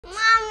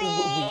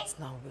Wait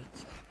now,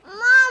 wait.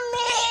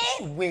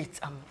 Mommy! Wait,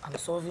 I'm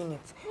solving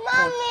it.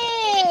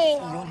 Mommy!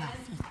 Fiona,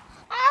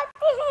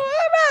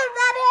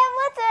 Daddy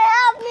able to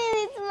help me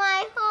with my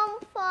home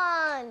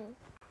fun.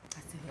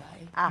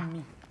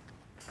 Me.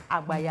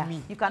 Agbaya,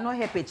 you cannot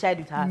help a child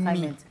with her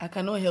assignment. I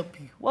cannot help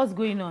you. What's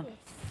going on?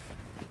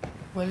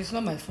 Well, it's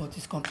not my fault.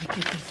 It's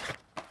complicated.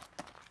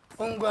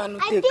 I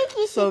think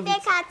you should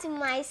take her to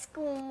my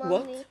school, Mommy.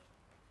 What?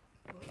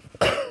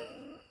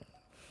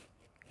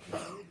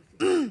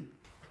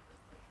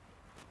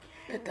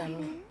 Better no.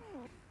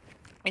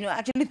 You know, I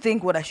actually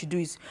think what I should do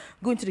is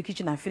go into the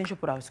kitchen and finish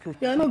up what I was cooking.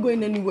 You are not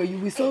going anywhere. You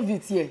will solve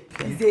it here.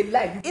 It's a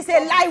lie. It's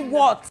a lie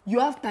what? You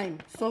have time.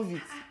 Solve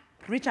it.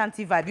 Rich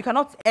auntie vibe. You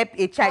cannot help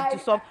a child to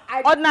solve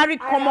ordinary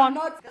common.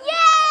 Yay!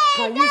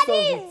 Can you solve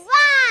Daddy it? is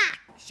back!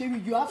 Sherry,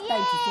 you have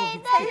time to solve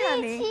it.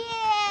 Daddy is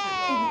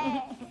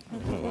here!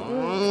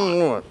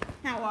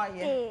 How are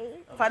you?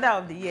 Father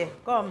of the year.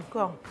 Come.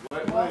 Welcome.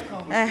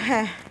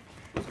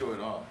 What's going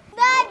on?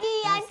 Daddy,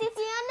 Auntie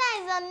Fiona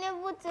is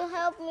unable to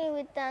help me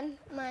with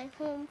my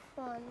home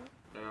fun.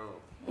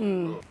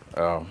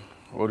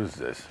 What is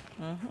this?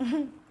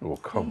 Oh,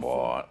 come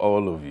on,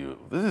 all of you.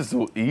 This is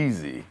so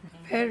easy.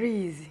 Very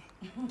easy.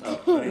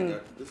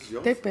 This is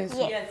yours? Take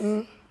pencil. Yes.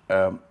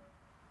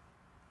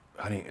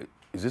 Honey,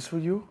 is this for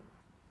you?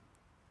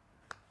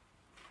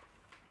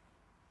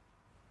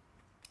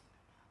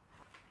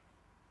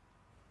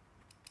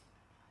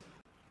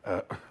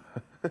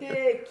 Take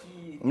it.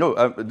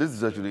 No, this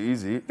is actually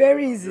easy.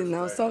 Very easy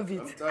now. Solve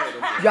it.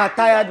 You are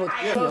tired, but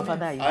your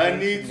father is. I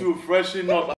need to freshen up.